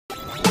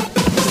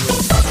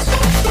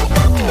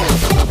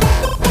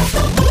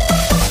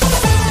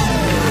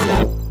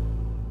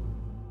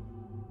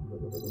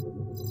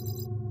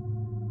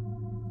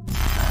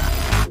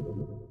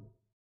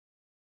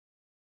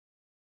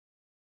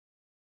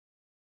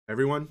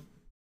Everyone,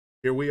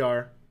 here we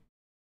are.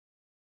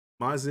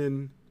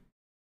 Mazzin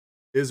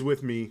is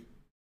with me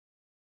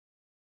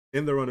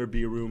in the Runner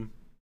B room.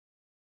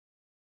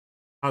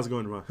 How's it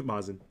going,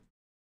 Mazzin?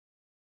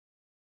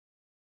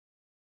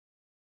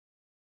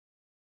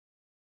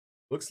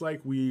 Looks like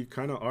we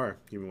kind of are.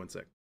 Give me one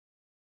sec.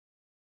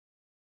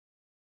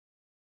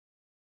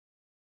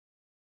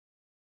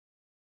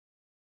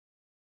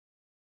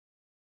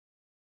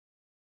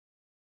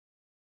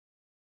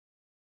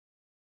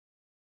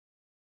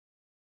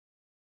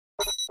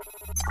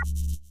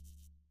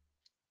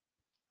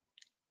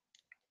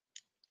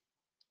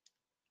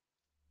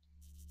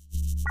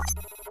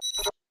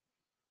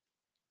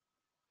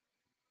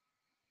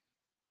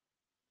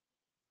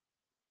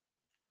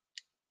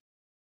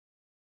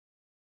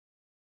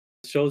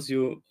 Shows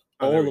you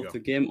Oh, there we all of go. the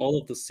game, all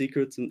of the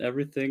secrets and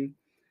everything.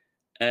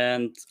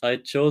 And I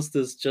chose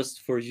this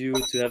just for you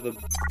to have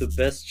the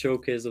best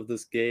showcase of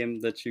this game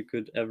that you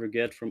could ever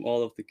get from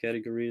all of the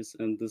categories,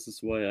 and this is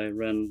why I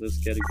ran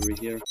this category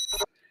here.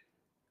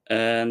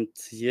 And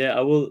yeah,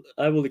 I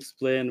will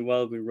explain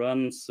while we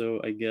run,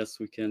 so I guess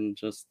we can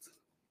just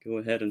go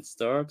ahead and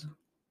start.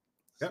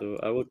 Yeah. So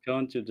I will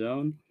count you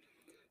down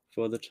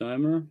for the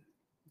timer.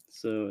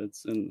 So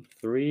it's in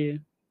 3,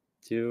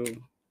 2,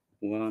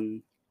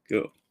 1,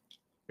 go.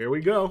 Here we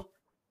go.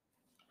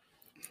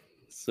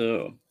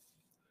 So,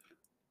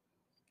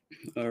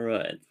 all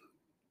right.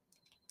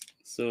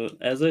 So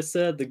as I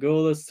said, the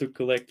goal is to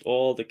collect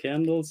all the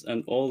candles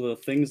and all the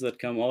things that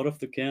come out of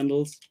the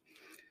candles.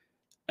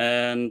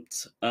 And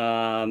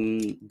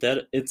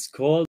that it's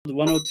called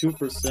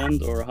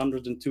 102% or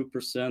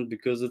 102%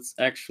 because it's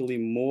actually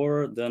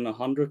more than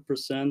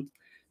 100%.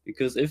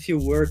 Because if you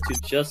were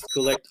to just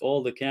collect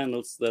all the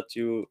candles that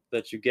you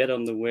get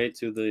on the way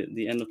to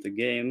the end of the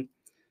game,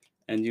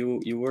 and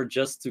you were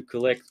just to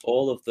collect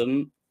all of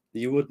them,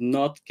 you would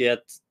not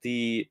get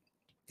the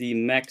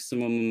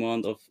maximum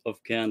amount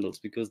of candles,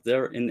 because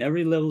there in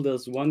every level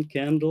there's one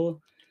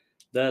candle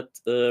that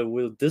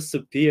will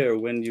disappear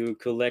when you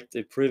collect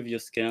a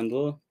previous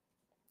candle.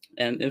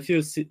 And if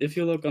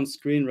you look on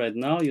screen right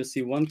now, you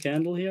see one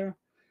candle here,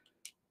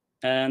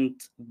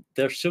 and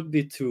there should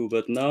be two,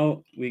 but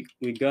now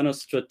we're gonna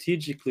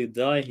strategically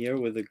die here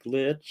with a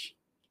glitch.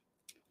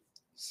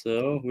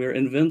 So we're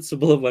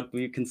invincible, but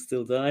we can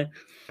still die.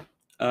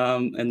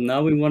 And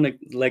now we want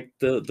to, like,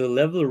 the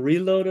level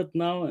reloaded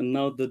now, and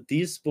now the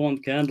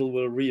despawn candle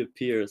will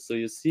reappear. So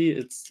you see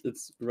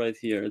it's right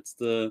here. It's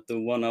the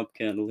 1-up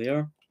candle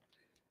here.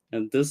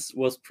 And this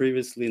was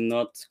previously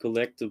not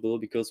collectible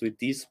because we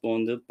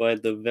despawned it by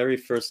the very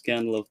first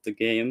candle of the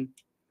game.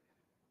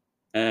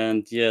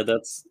 And yeah,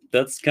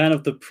 that's kind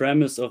of the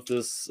premise of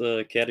this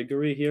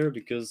category here,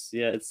 because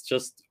yeah, it's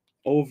just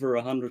over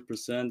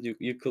 100%.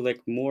 You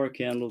collect more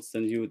candles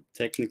than you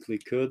technically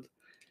could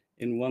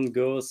in one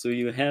go, so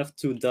you have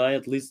to die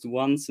at least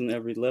once in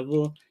every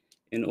level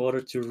in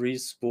order to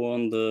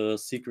respawn the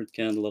secret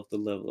candle of the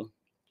level.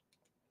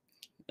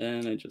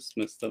 And I just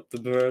messed up the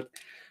bird.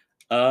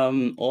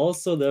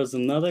 Also, there's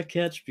another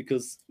catch,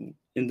 because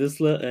in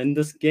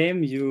this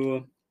game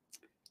you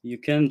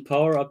can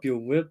power up your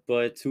whip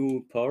by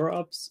 2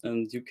 power-ups,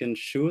 and you can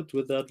shoot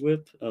with that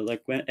whip.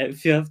 Like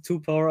if you have 2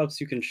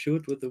 power-ups, you can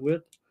shoot with the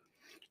whip.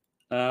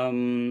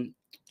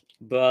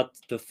 But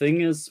the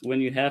thing is,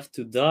 when you have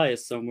to die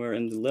somewhere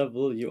in the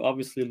level, you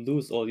obviously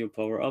lose all your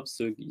power-ups,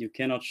 so you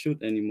cannot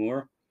shoot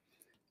anymore.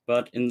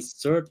 But in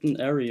certain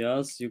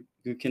areas,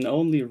 you can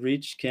only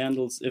reach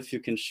candles if you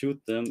can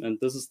shoot them. And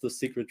this is the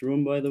secret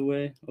room, by the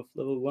way, of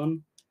level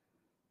 1.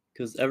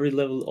 Because every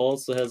level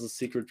also has a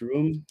secret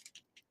room.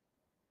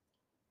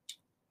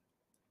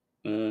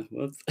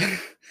 What?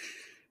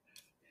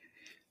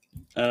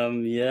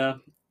 Yeah.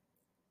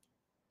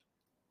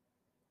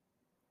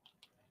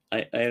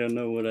 I don't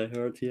know what I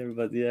heard here,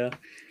 but yeah.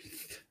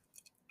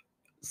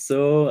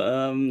 So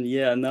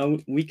yeah, now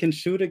we can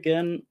shoot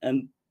again,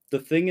 and the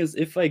thing is,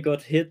 if I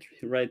got hit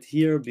right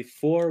here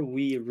before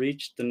we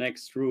reached the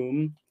next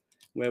room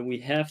where we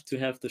have to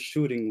have the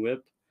shooting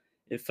whip,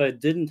 if I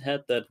didn't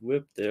have that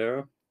whip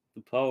there,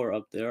 the power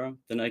up there,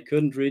 then I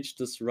couldn't reach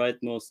this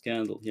rightmost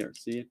candle here,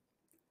 see?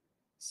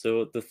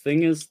 So the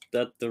thing is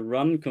that the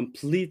run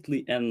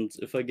completely ends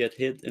if I get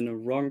hit in a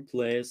wrong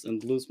place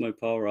and lose my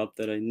power up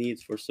that I need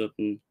for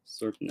certain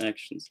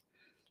actions.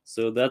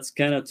 So that's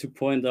kind of to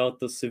point out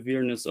the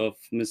severeness of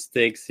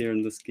mistakes here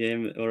in this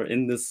game, or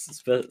in this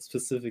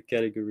specific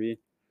category.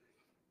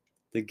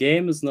 The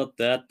game is not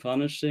that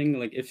punishing.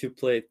 Like, if you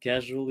play it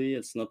casually,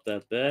 it's not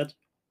that bad.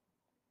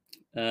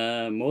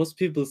 Most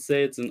people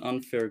say it's an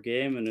unfair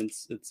game and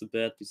it's a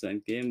bad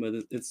designed game, but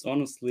it's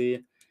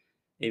honestly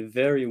a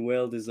very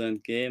well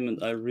designed game,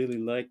 and I really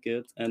like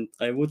it. And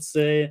I would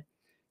say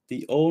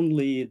the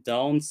only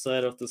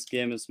downside of this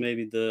game is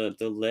maybe the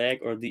lag,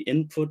 or the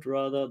input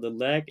rather. The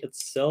lag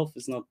itself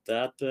is not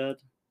that bad.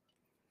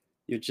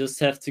 You just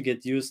have to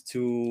get used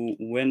to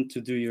when to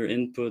do your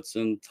inputs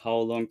and how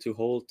long to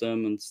hold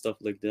them and stuff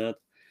like that.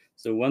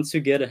 So once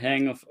you get a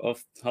hang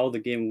of how the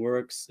game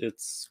works,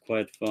 it's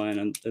quite fine,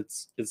 and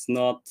it's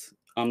not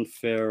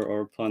unfair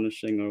or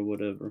punishing or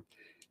whatever.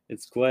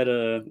 It's quite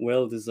a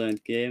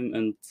well-designed game,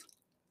 and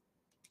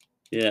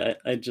yeah,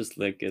 I just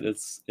like it.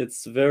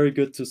 It's very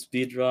good to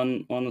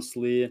speedrun,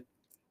 honestly.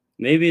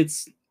 Maybe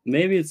it's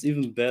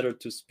even better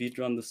to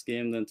speedrun this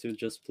game than to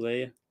just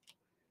play,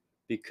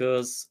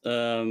 because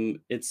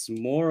it's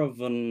more of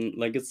an,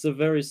 like, it's a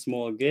very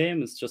small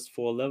game. It's just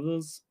 4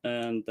 levels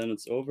and then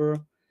it's over,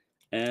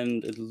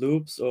 and it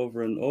loops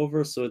over and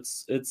over, so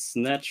it's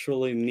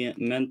naturally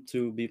meant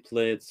to be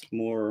played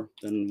more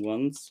than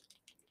once.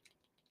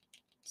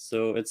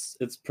 So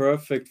it's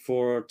perfect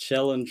for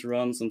challenge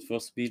runs and for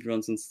speed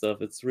runs and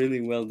stuff. It's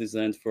really well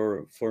designed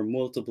for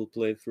multiple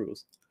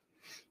playthroughs.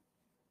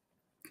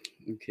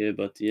 Okay,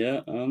 but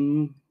yeah,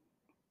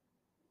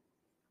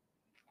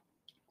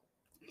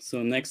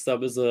 so next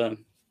up is a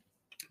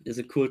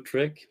cool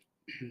trick.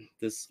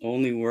 This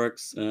only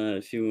works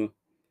if you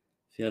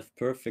have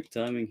perfect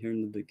timing here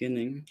in the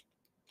beginning.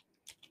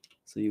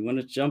 So you want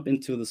to jump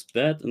into this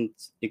bed and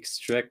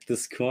extract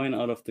this coin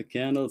out of the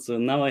candle. So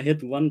now I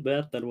hit one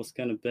bed. That was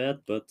kind of bad,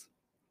 but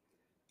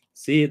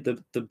see,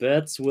 the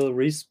beds will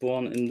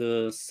respawn in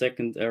the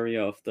second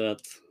area of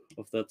that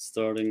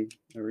starting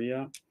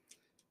area.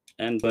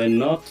 And by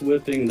not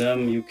whipping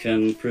them, you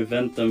can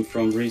prevent them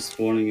from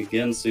respawning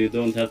again, so you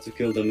don't have to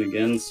kill them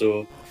again.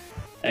 So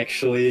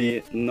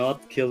actually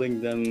not killing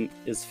them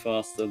is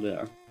faster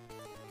there.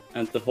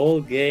 And the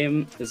whole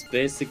game is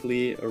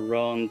basically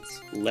around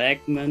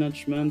lag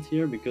management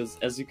here, because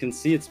as you can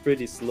see, it's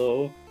pretty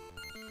slow.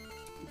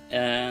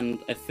 And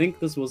I think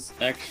this was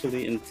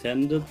actually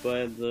intended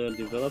by the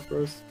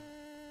developers.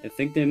 I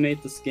think they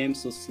made this game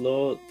so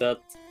slow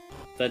that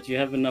you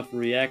have enough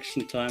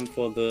reaction time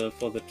for the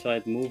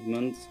tight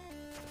movement.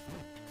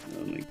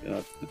 Oh my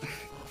god.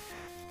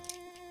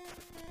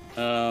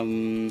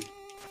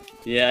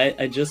 Yeah,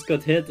 I just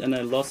got hit and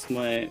I lost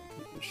my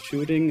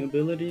shooting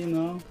ability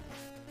now.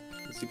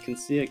 As you can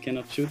see, I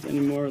cannot shoot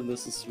anymore.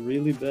 This is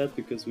really bad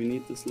because we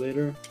need this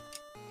later.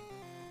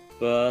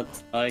 But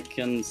I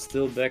can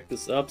still back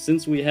this up.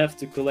 Since we have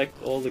to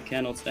collect all the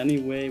candles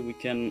anyway, we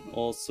can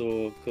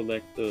also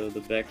collect the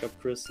backup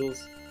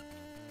crystals.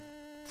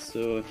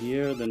 So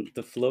here,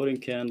 the floating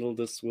candle,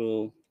 this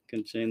will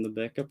contain the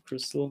backup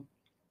crystal.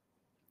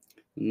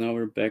 And now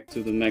we're back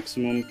to the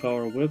maximum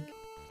power whip.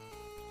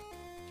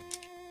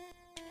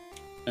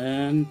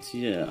 And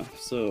yeah,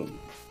 so...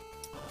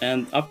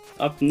 And up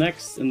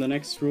next, in the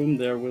next room,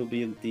 there will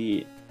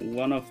be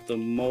one of the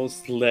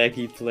most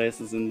laggy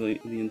places in the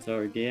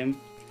entire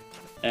game.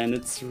 And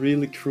it's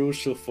really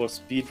crucial for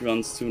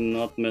speedruns to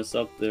not mess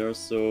up there,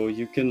 so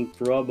you can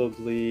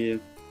probably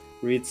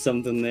read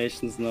some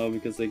donations now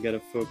because I gotta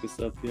focus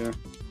up here.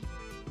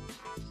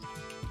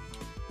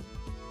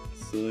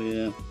 So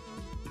yeah.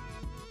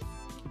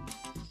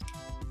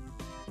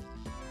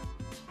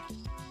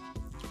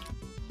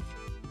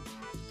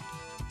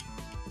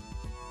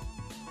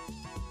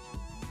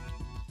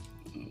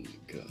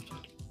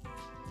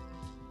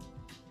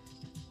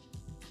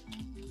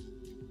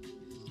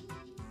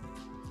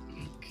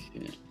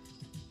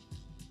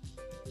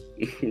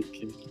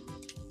 Okay.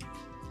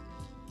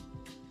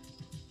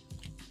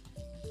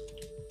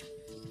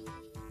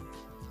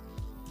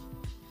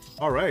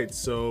 All right,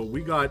 so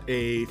we got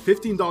a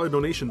 $15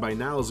 donation by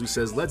Niles who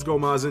says, "Let's go,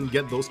 Mazen,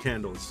 get those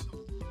candles."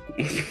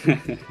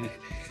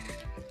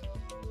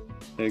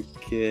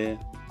 Okay.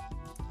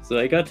 So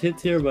I got hit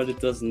here, but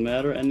it doesn't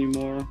matter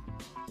anymore.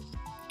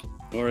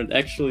 Or it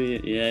actually,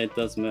 yeah, it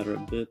does matter a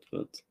bit,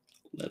 but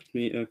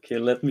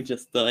let me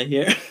just die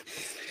here.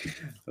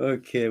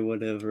 Okay,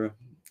 whatever.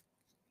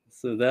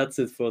 So that's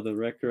it for the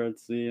record.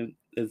 See,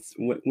 it's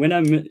when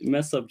I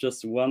mess up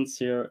just once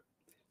here,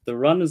 the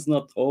run is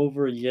not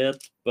over yet,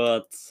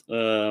 but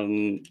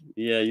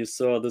yeah, you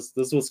saw this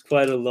was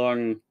quite a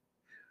long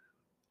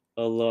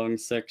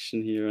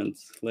section here, and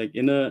like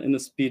in a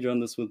speed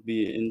run this would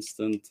be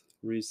instant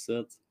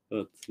reset,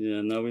 but yeah,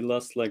 now we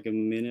lost like a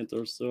minute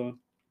or so.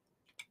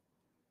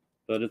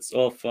 But it's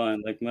all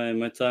fine. Like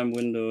my time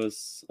window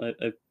is,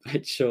 I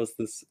chose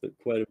this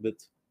quite a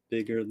bit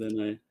bigger than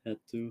I had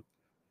to.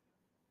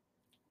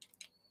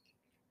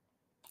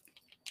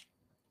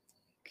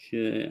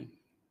 Okay.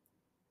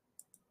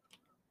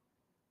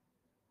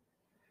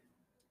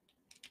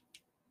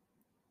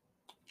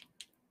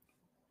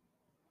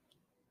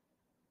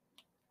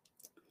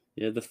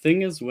 Yeah, the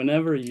thing is,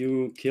 whenever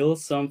you kill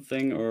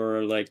something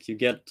or like you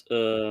get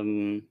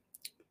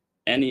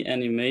any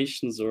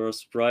animations or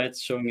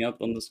sprites showing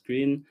up on the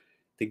screen,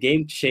 the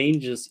game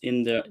changes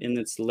in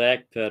its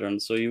lag pattern,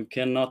 so you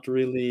cannot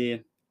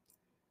really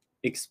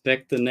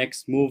expect the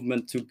next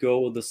movement to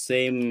go the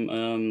same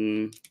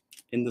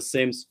in the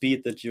same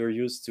speed that you're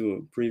used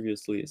to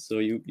previously. So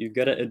you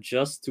gotta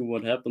adjust to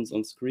what happens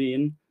on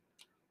screen,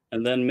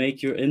 and then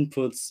make your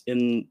inputs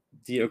in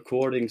the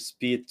according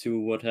speed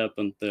to what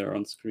happened there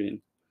on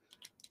screen.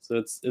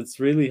 So it's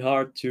really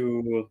hard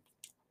to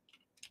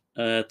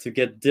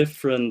get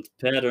different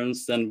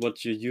patterns than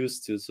what you're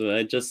used to. So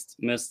I just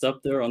messed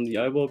up there on the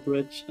eyeball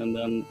bridge, and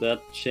then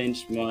that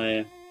changed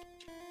my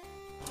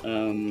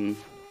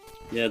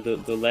yeah,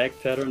 the lag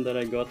pattern that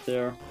I got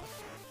there.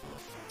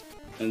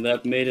 and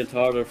that made it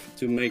harder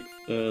to make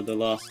the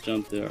last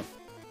jump there.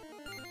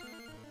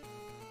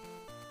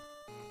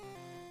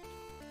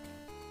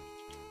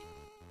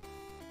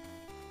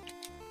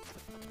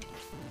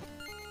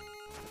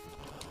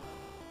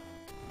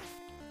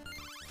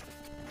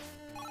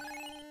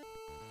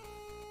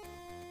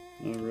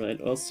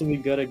 Alright, also we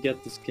gotta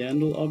get this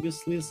candle,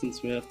 obviously,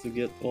 since we have to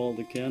get all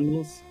the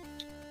candles.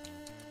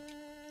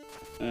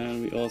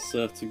 And we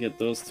also have to get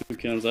those 2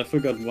 candles. I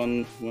forgot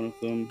one of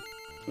them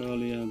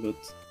earlier, but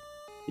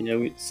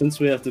yeah, since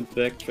we have to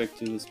backtrack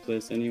to this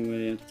place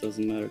anyway, it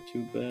doesn't matter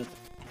too bad.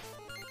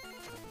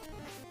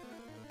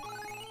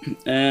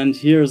 And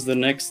here's the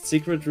next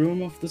secret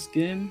room of this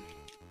game.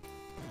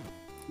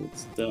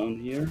 It's down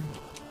here.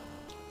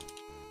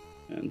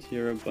 And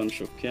here are a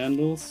bunch of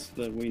candles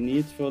that we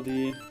need for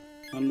the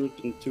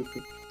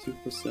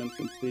 102%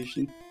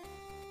 completion.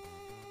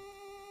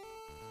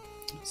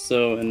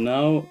 So, and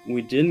now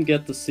we didn't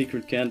get the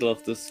secret candle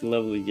of this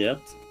level yet,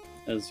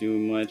 as you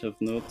might have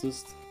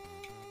noticed.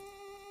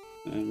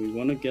 And we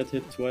want to get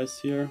hit twice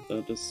here,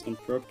 that is on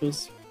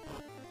purpose.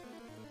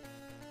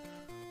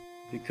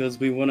 Because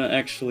we want to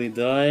actually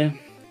die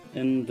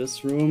in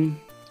this room,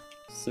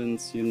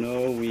 since you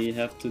know we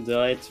have to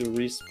die to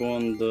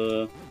respawn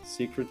the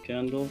secret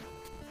candle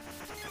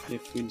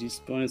if we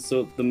despawn it.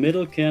 So the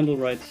middle candle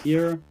right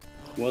here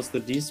was the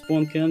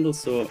despawn candle,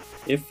 so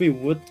if we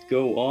would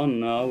go on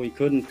now, we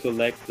couldn't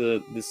collect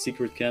the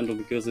secret candle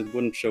because it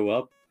wouldn't show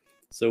up.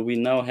 So we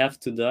now have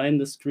to die in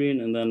the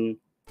screen and then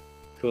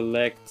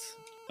collect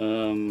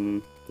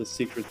the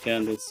secret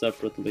candle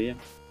separately.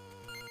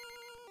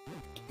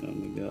 Oh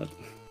my god.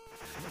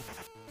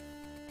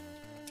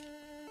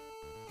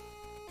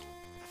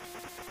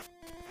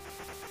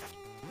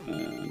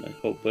 And I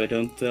hope I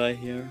don't die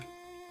here.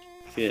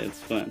 Okay, it's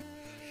fine.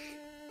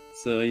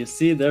 So you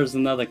see there's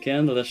another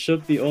candle. There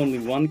should be only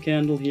 1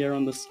 candle here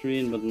on the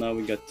screen, but now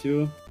we got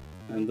 2.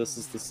 And this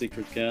is the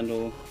secret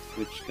candle,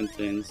 which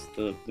contains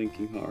the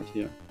blinking heart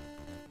here.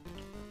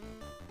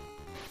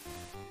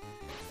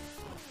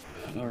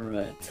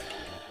 Alright.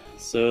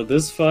 So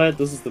this fight,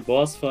 this is the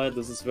boss fight.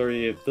 This is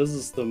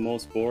the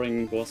most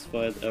boring boss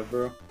fight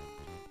ever.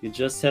 You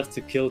just have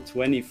to kill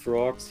 20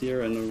 frogs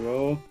here in a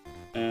row,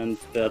 and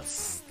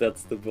that's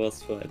the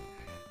boss fight.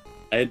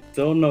 I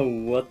don't know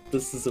what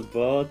this is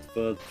about,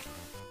 but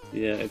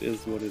yeah, it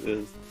is what it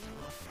is.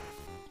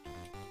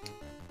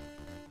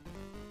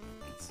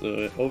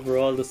 So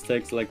overall this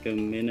takes like a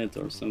minute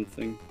or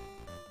something.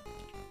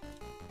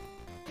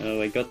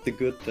 Oh, I got the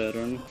good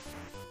pattern.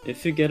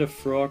 If you get a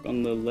frog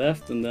on the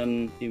left and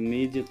then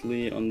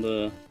immediately on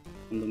the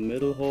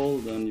middle hole,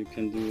 then you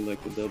can do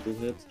like a double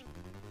hit.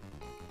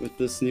 With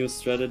this new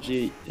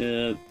strategy,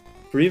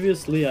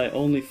 previously I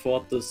only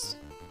fought this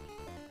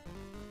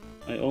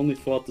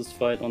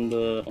fight on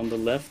the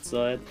left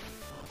side,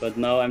 but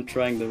now I'm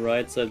trying the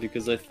right side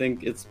because I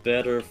think it's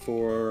better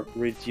for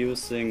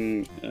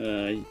reducing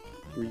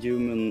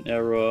human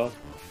error,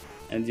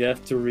 and you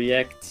have to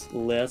react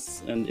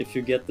less. And if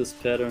you get this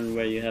pattern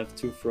where you have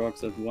 2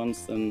 frogs at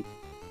once, then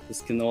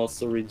this can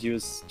also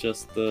reduce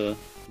just the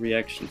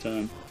reaction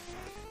time.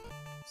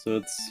 So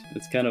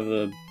it's kind of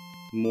a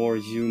more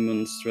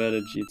human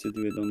strategy to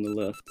do it on the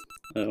left,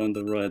 on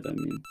the right, I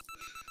mean.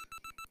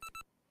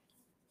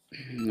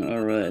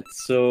 Alright,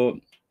 so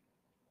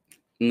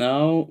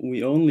now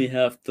we only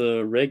have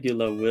the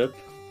regular whip,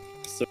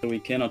 so we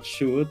cannot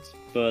shoot,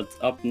 but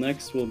up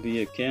next will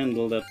be a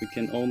candle that we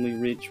can only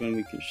reach when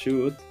we can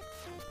shoot.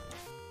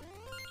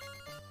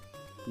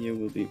 Here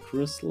will be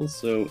crystal,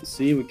 so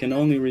see, we can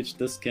only reach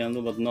this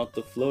candle but not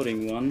the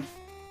floating one.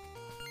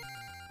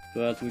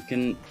 But we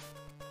can,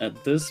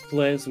 at this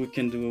place we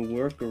can do a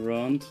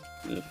workaround,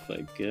 if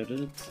I get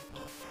it.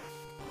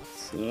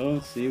 So,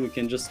 see, we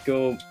can just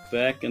go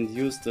back and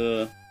use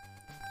the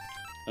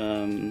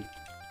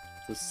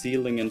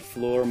ceiling and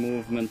floor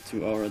movement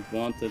to our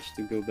advantage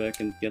to go back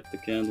and get the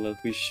candle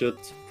that we should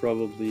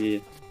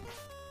probably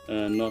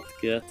not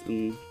get.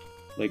 And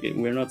like,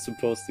 we're not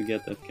supposed to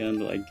get that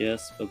candle, I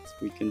guess, but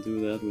we can do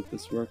that with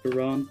this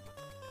workaround.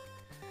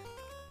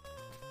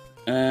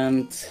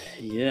 And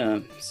yeah,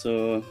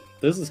 so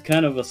this is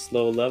kind of a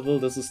slow level.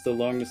 This is the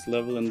longest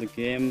level in the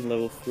game,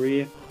 level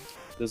 3.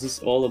 This is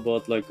all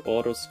about like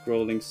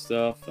auto-scrolling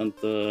stuff and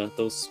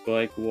those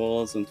spike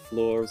walls and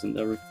floors and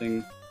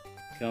everything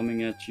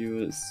coming at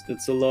you.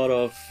 It's a lot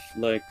of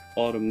like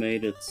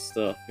automated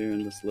stuff here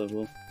in this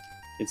level.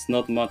 It's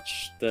not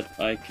much that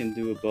I can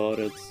do about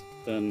it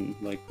than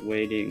like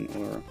waiting,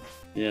 or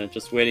yeah,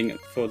 just waiting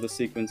for the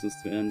sequences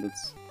to end.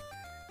 It's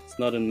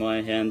not in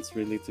my hands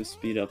really to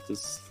speed up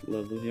this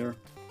level here.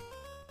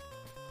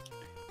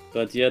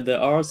 But yeah, there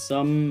are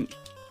some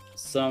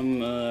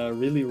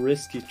really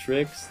risky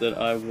tricks that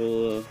I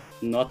will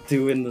not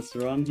do in this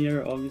run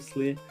here,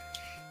 obviously,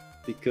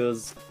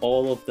 because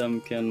all of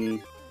them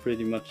can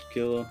pretty much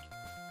kill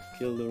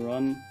the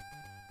run.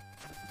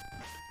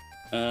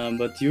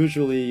 But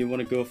usually you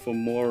want to go for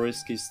more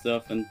risky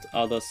stuff and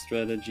other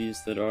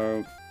strategies that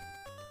are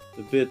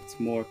a bit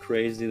more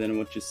crazy than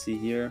what you see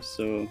here.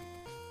 So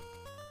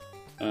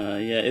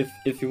yeah,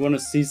 if you want to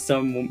see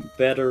some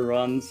better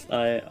runs,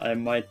 I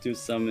might do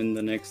some in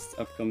the next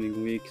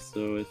upcoming week.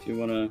 So if you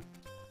wanna,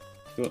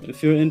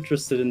 if you're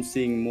interested in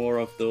seeing more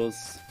of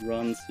those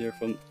runs here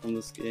from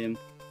this game,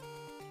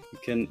 you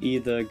can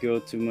either go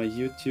to my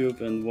YouTube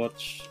and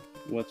watch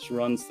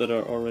runs that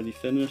are already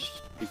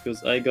finished,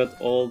 because I got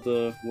all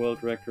the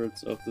world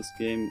records of this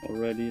game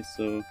already.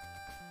 So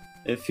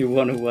if you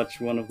want to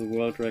watch one of the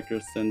world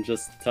records, then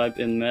just type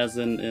in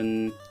Mazzin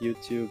in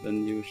YouTube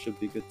and you should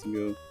be good to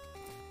go.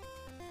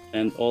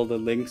 And all the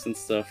links and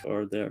stuff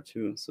are there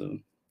too. So,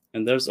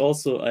 and there's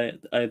also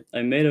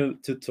I made a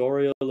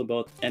tutorial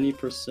about any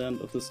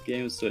percent of this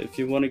game. So if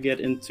you want to get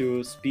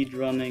into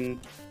speedrunning,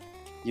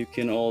 you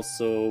can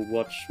also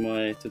watch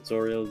my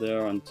tutorial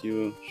there, and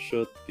you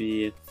should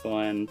be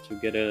fine to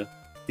get a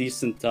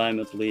decent time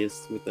at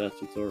least with that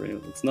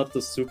tutorial. It's not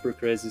the super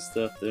crazy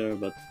stuff there,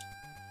 but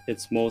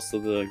it's most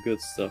of the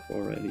good stuff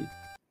already.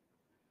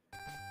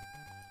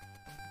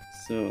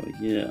 So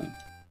yeah.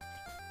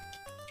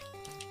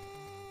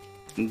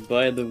 And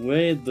by the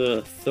way,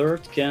 the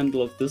third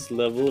candle of this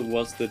level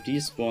was the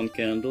despawn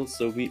candle,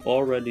 so we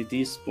already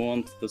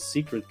despawned the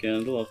secret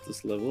candle of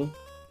this level.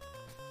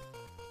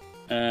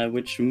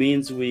 Which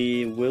means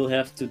we will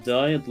have to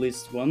die at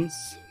least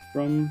once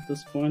from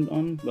this point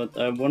on, but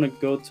I want to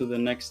go to the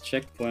next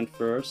checkpoint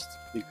first,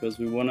 because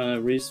we want to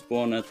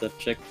respawn at that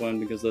checkpoint,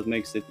 because that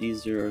makes it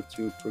easier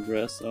to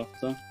progress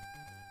after.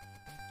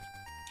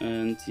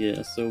 And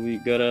yeah, so we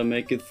gotta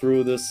make it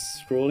through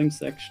this scrolling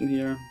section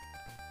here.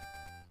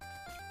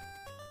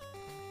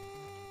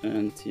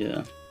 And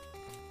yeah,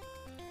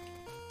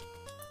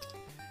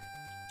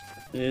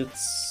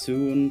 it's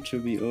soon to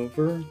be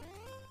over.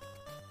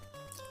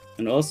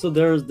 And also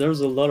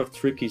there's a lot of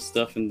tricky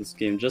stuff in this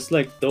game. Just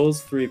like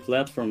those 3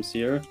 platforms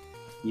here,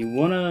 you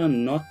wanna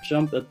not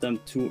jump at them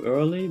too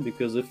early,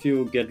 because if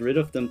you get rid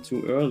of them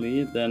too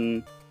early,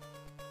 then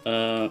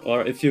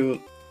or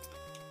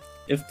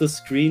if the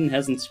screen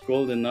hasn't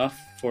scrolled enough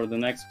for the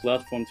next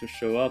platform to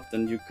show up,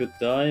 then you could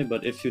die.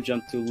 But if you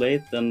jump too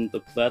late, then the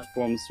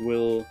platforms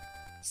will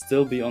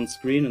still be on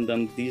screen, and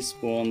then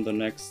despawn the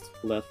next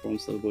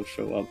platforms that will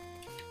show up.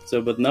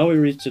 So, but now we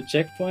reach a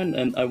checkpoint,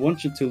 and I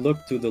want you to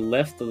look to the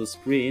left of the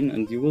screen,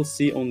 and you will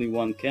see only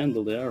 1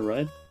 candle there,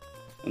 right?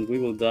 And we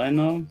will die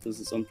now. This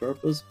is on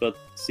purpose, but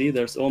see,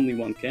 there's only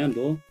 1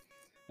 candle.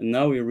 And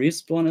now we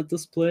respawn at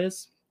this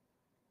place,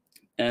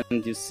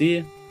 and you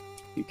see,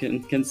 you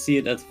can see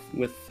it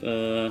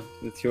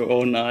with your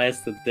own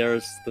eyes that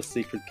there's the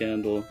secret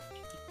candle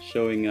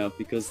showing up,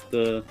 because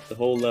the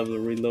whole level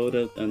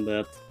reloaded, and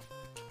that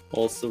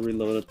also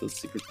reloaded the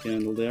secret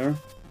candle there.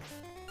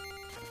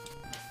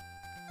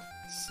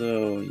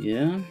 So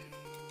yeah.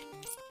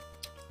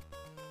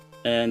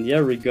 And yeah,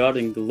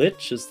 regarding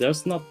glitches,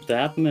 there's not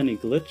that many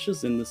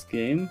glitches in this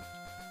game.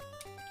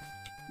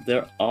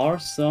 There are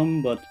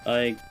some, but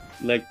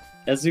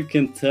as you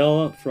can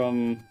tell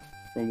from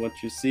what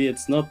you see,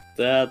 it's not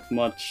that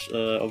much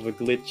of a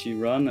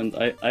glitchy run, and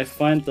I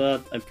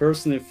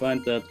personally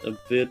find that a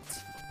bit,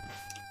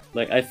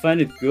 I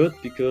find it good,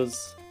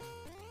 because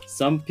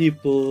some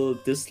people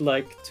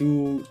dislike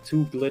too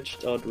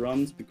glitched out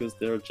runs, because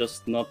they're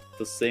just not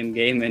the same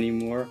game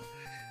anymore,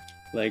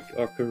 like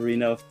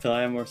Ocarina of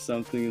Time or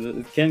something.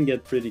 It can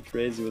get pretty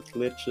crazy with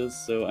glitches,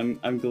 so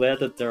I'm glad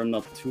that there are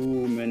not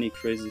too many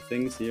crazy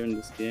things here in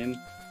this game.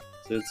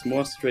 So it's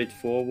more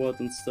straightforward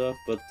and stuff,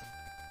 but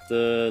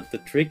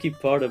the tricky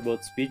part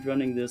about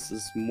speedrunning this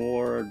is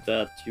more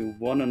that you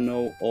want to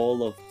know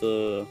all of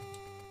the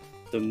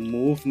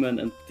movement,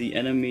 and the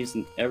enemies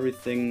and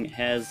everything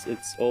has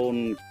its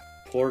own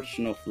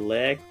portion of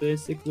lag,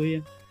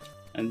 basically,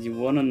 and you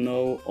want to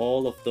know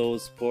all of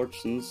those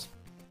portions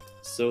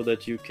so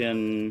that you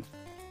can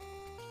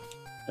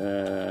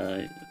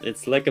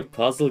it's like a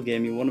puzzle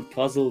game. You want to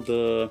puzzle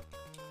the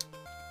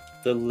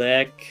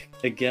lag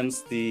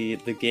against the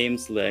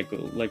game's lag.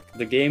 Like,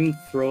 the game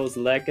throws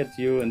lag at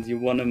you, and you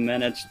want to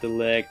manage the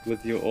lag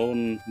with your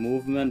own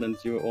movement and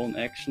your own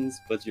actions,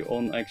 but your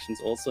own actions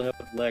also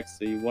have lag,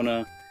 so you want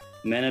to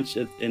manage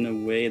it in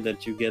a way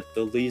that you get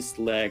the least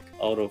lag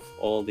out of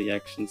all the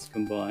actions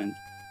combined.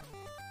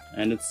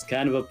 And it's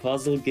kind of a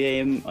puzzle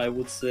game, I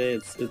would say.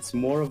 It's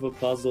more of a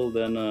puzzle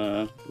than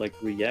a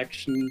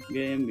reaction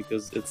game,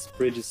 because it's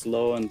pretty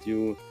slow, and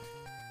you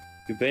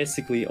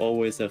basically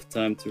always have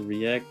time to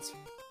react.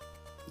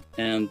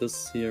 And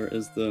this here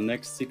is the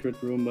next secret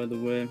room, by the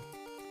way.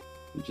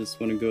 You just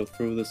want to go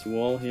through this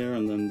wall here,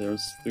 and then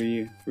there's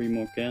three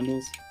more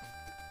candles.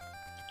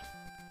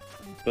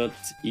 But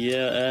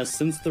yeah,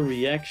 since the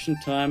reaction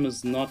time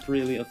is not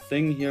really a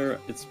thing here,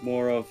 it's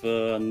more of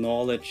a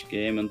knowledge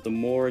game, and the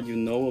more you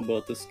know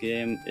about this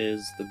game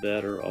is the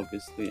better,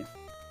 obviously.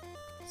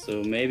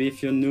 So maybe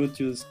if you're new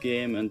to this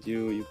game and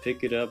you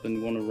pick it up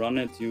and want to run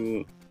it,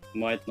 you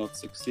might not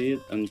succeed.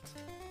 And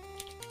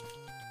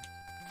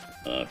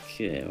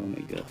okay, oh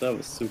my god, that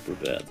was super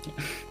bad.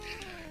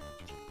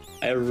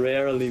 I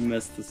rarely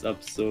mess this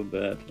up so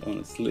bad,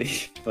 honestly,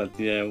 but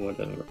yeah,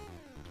 whatever.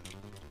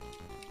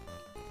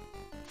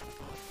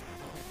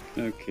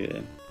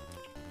 Okay.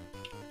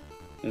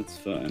 It's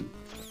fine.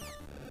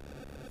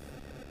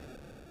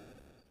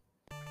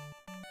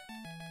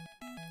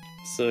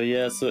 So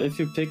yeah, so if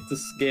you pick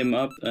this game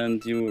up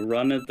and you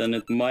run it, then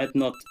it might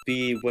not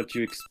be what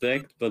you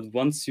expect, but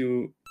once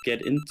you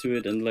get into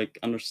it and like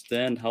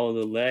understand how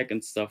the lag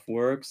and stuff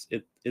works,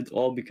 it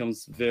all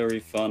becomes very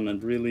fun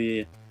and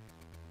really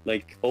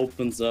like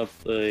opens up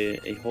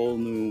a whole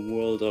new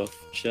world of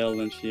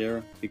challenge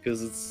here,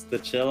 because the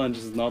challenge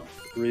is not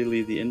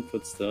really the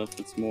input stuff,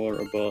 it's more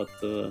about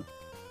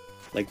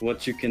like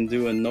what you can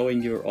do and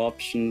knowing your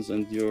options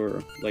and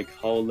your like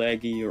how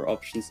laggy your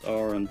options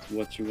are and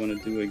what you want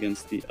to do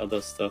against the other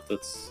stuff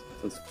that's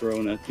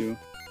thrown at you.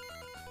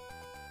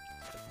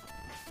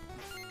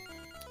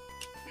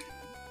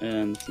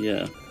 And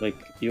yeah, like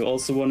you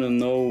also want to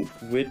know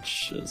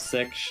which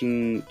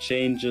section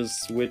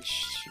changes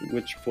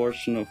which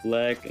portion of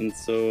lag, and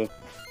so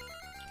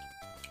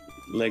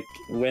like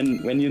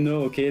when you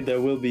know, okay, there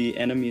will be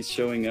enemies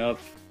showing up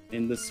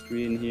in the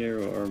screen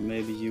here, or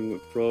maybe you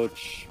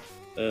approach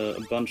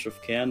a bunch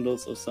of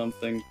candles or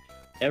something,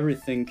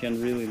 everything can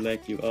really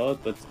lag you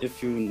out. But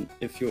if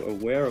you're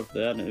aware of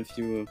that and if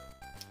you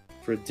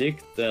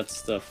predict that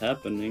stuff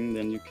happening,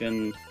 then you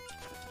can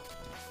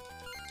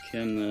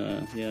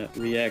yeah,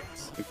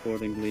 react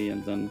accordingly,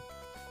 and then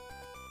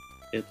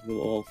it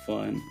will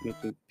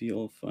be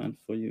all fine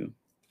for you.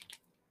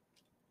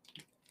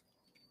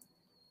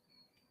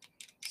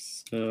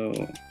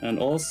 So, and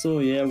also,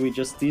 yeah, we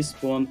just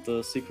despawned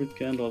the secret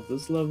candle of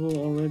this level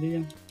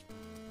already.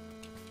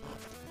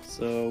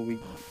 So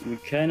we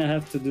kind of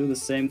have to do the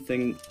same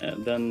thing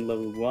than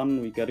level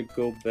 1. We gotta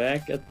go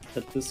back at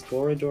this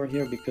corridor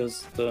here,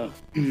 because the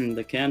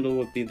the candle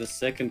would be the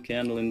second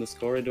candle in this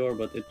corridor,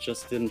 but it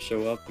just didn't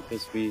show up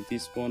because we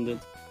despawned it.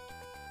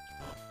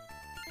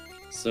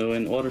 So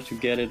in order to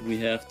get it, we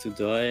have to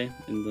die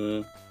in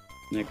the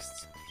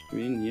next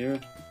screen here,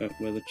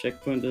 where the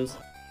checkpoint is,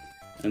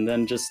 and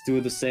then just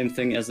do the same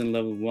thing as in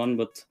level 1,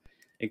 but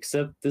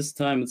except this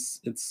time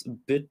it's a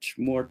bit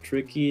more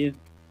tricky,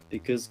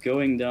 because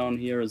going down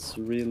here is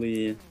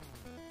really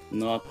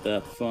not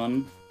that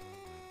fun.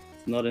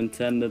 It's not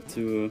intended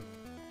to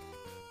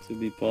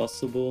be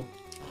possible,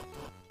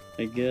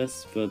 I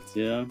guess, but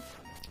yeah,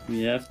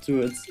 we have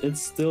to.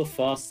 It's still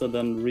faster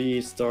than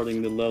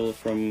restarting the level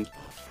from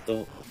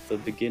the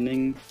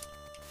beginning.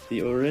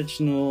 The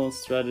original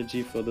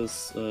strategy for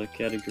this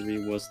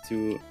category was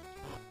to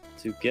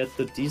get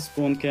the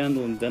despawn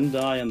candle and then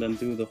die and then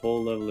do the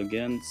whole level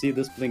again. See,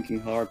 this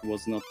blinking heart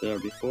was not there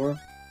before.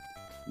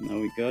 Now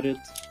we got it.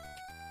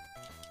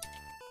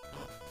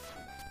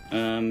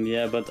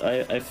 Yeah, but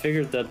I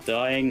figured that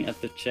dying at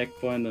the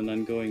checkpoint and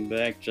then going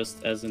back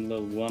just as in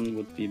level 1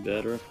 would be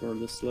better for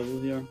this level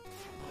here.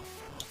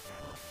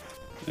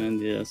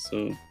 And yeah,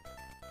 so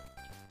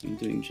I'm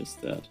doing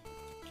just that.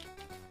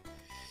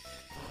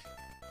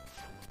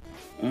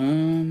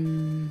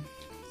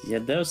 Yeah,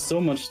 there's so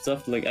much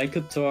stuff, like I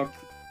could talk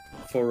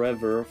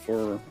forever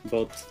for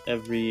about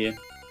every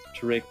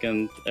trick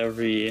and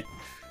every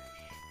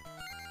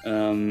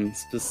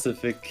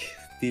specific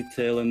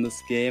detail in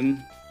this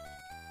game,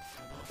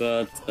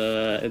 but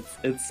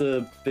it's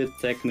a bit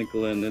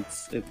technical and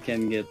it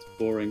can get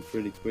boring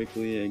pretty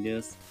quickly, I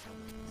guess,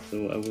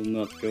 so I will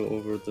not go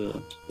over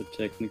the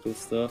technical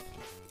stuff.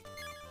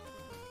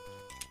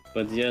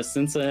 But yeah,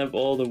 since I have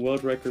all the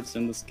world records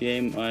in this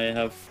game, I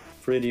have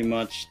pretty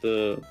much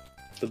the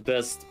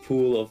best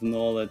pool of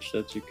knowledge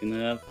that you can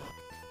have,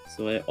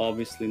 so I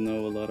obviously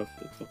know a lot of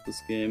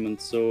this game, and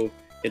so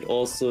it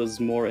also is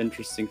more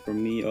interesting for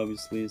me,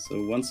 obviously.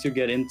 So once you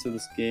get into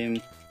this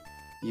game,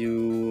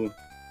 you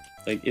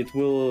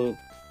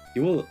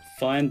will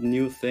find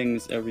new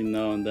things every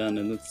now and then,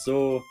 and it's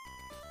so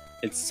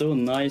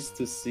nice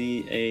to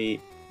see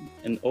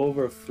an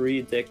over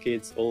 3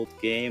 decades old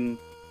game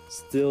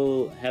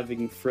still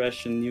having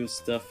fresh and new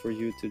stuff for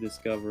you to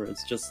discover.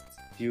 It's just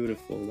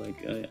beautiful.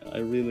 Like I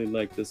really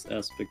like this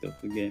aspect of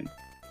the game.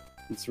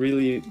 It's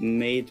really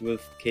made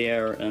with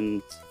care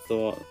and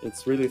thought.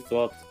 It's really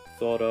thought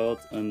out,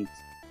 and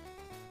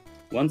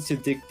once you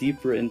dig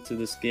deeper into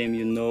this game,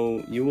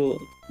 you will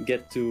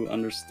get to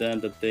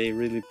understand that they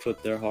really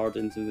put their heart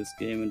into this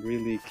game and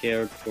really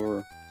cared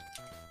for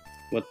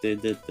what they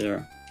did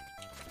there.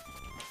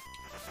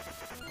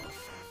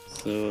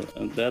 So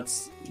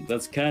that's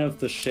kind of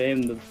the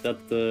shame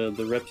that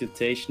the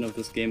reputation of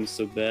this game is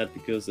so bad,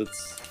 because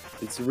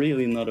it's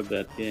really not a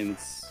bad game.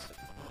 It's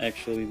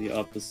actually the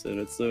opposite.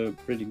 It's a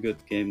pretty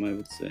good game, I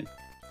would say.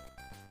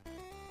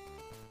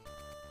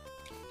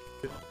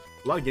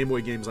 A lot of Game Boy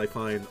games I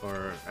find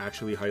are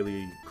actually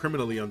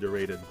criminally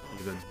underrated,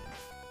 even.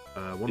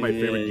 One of my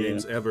favorite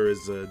games ever is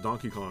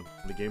Donkey Kong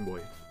on the Game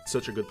Boy. It's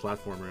such a good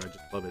platformer, I just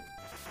love it.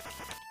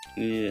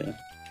 Yeah.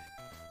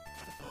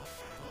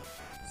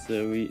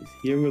 So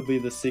here will be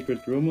the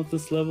secret room of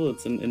this level.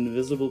 It's an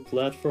invisible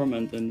platform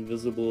and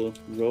invisible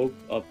rope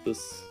up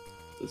this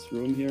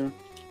room here.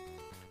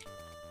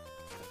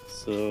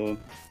 So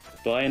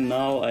by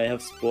now I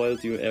have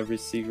spoiled you every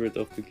secret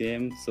of the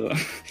game, so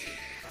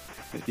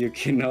you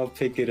can now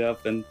pick it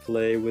up and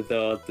play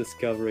without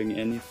discovering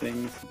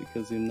anything,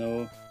 because you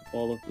know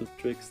all of the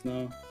tricks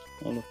now,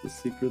 all of the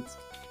secrets.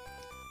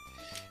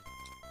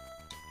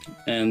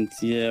 And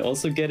yeah,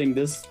 also getting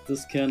this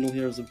candle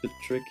here is a bit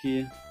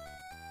tricky,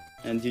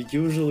 and you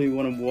usually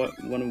want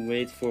to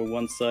wait for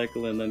one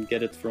cycle and then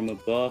get it from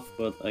above,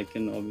 but I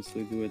can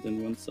obviously do it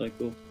in one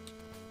cycle.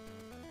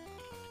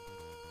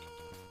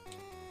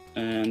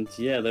 And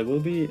yeah, there will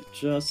be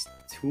just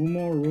 2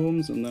 more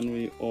rooms, and then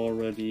we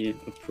already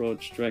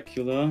approach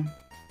Dracula.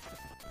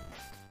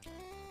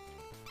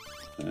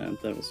 And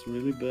that was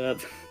really bad.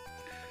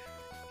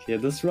 Yeah,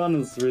 this run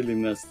is really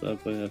messed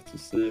up, I have to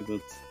say,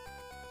 but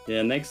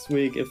yeah, next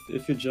week,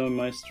 if you join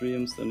my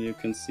streams, then you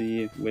can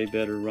see way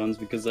better runs,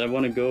 because I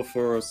want to go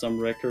for some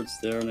records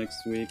there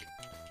next week.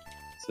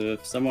 So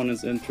if someone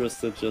is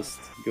interested, just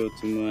go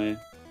to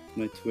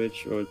my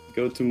Twitch or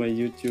go to my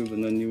YouTube,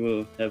 and then you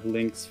will have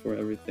links for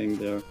everything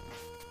there.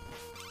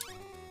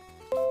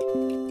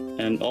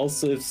 And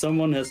also, if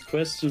someone has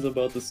questions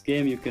about this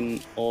game, you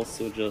can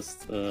also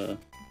just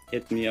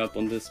hit me up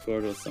on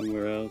Discord or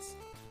somewhere else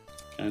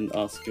and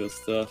ask your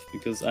stuff,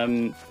 because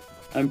I'm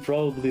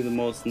probably the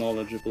most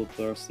knowledgeable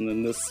person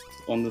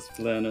on this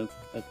planet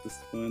at this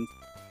point.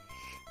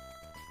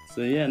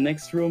 So yeah,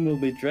 next room will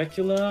be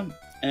Dracula,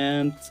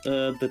 and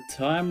the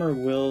timer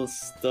will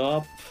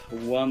stop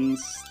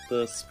once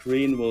the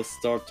screen will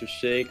start to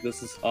shake.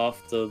 This is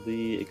after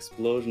the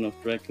explosion of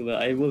Dracula.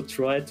 I will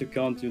try to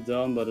count you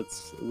down, but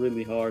it's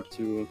really hard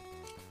to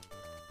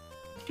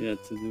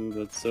do.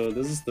 But so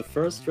this is the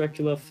first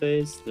Dracula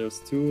phase. There's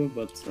 2,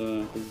 but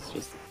this is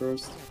just the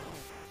first.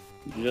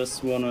 You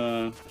just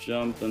wanna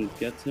jump and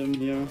get him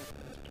here,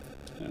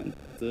 and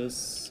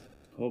this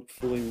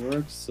hopefully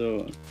works.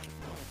 So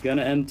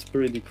gonna end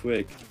pretty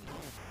quick.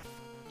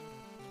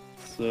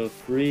 So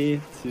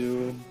 3,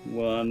 2,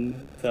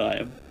 1,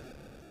 time.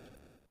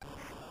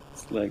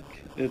 It's like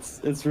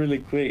it's really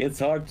quick. It's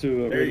hard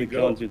to really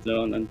count you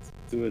down and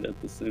do it at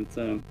the same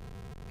time.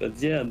 But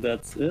yeah,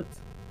 that's it.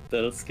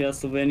 That's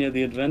Castlevania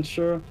the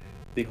Adventure.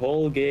 The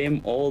whole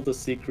game, all the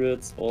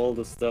secrets, all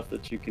the stuff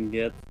that you can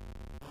get.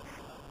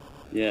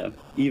 Yeah,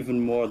 even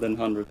more than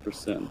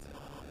 100%.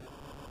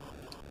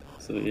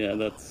 So yeah,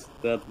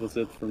 that was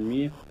it for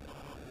me.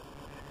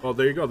 Well,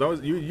 there you go. That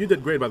was you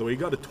did great, by the way. You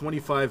got a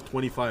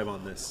 25-25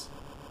 on this.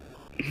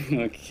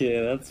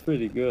 Okay, that's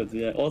pretty good.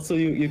 Yeah. Also,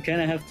 you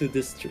kind of have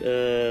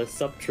to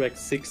subtract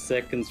 6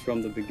 seconds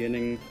from the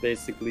beginning,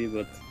 basically.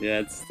 But yeah,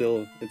 it's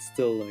still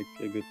like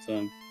a good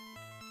time.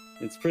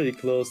 It's pretty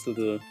close to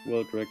the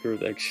world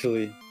record,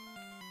 actually.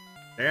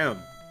 Damn.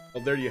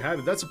 Well, there you have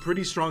it. That's a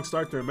pretty strong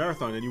start to a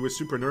marathon, and you were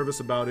super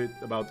nervous about it,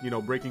 about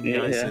breaking the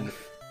ice and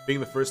being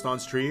the first on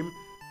stream.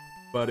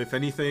 But if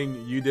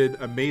anything, you did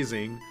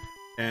amazing,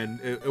 and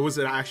it was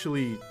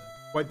actually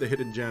quite the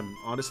hidden gem.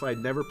 Honestly, I'd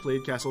never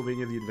played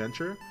Castlevania the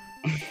Adventure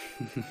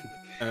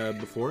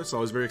before, so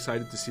I was very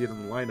excited to see it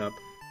in the lineup.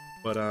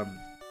 But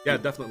yeah,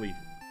 definitely.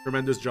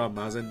 Tremendous job,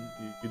 Mazen.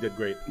 You did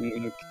great.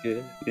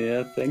 Okay.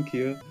 Yeah, thank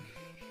you.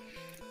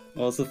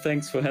 Also,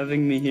 thanks for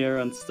having me here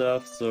and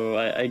stuff. So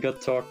I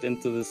got talked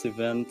into this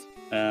event,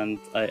 and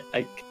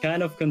I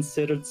kind of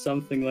considered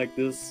something like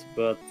this,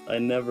 but I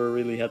never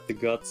really had the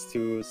guts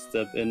to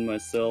step in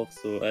myself.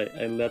 So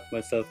I let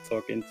myself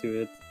talk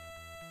into it,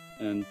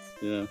 and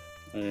yeah,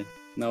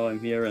 now I'm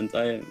here, and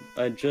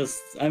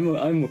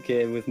I'm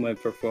okay with my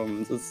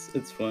performance.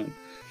 It's fine.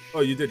 Oh,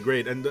 you did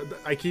great, and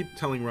I keep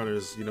telling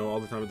runners, all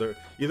the time,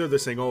 they're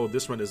saying, "Oh,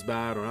 this run is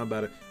bad," or "I'm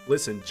bad."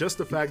 Listen, just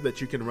the fact that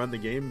you can run the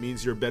game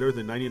means you're better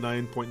than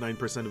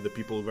 99.9% of the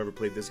people who've ever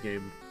played this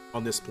game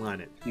on this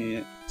planet.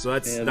 Yeah. So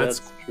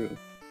that's true.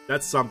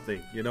 That's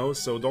something,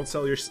 So don't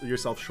sell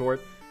yourself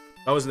short.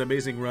 That was an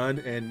amazing run,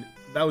 and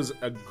that was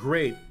a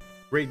great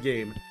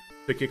game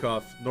to kick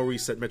off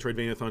NoReset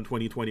Metroidvaniathon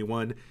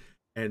 2021.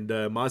 And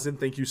Mazen,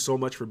 thank you so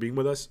much for being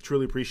with us.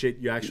 Truly appreciate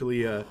you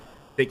actually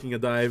taking a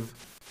dive.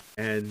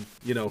 And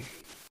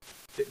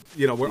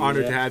we're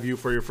honored to have you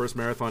for your first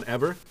marathon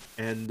ever.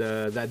 And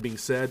that being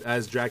said,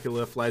 as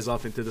Dracula flies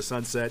off into the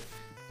sunset,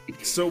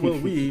 so will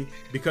we,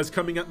 because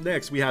coming up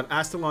next we have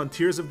Astalon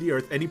Tears of the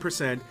Earth Any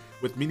Percent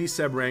with Mini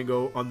Seb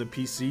Rango on the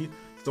PC.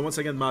 So once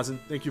again, Mazen,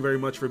 thank you very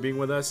much for being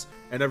with us,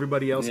 and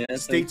everybody else,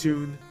 stay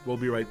tuned. We'll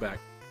be right back.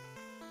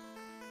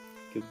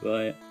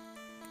 Goodbye.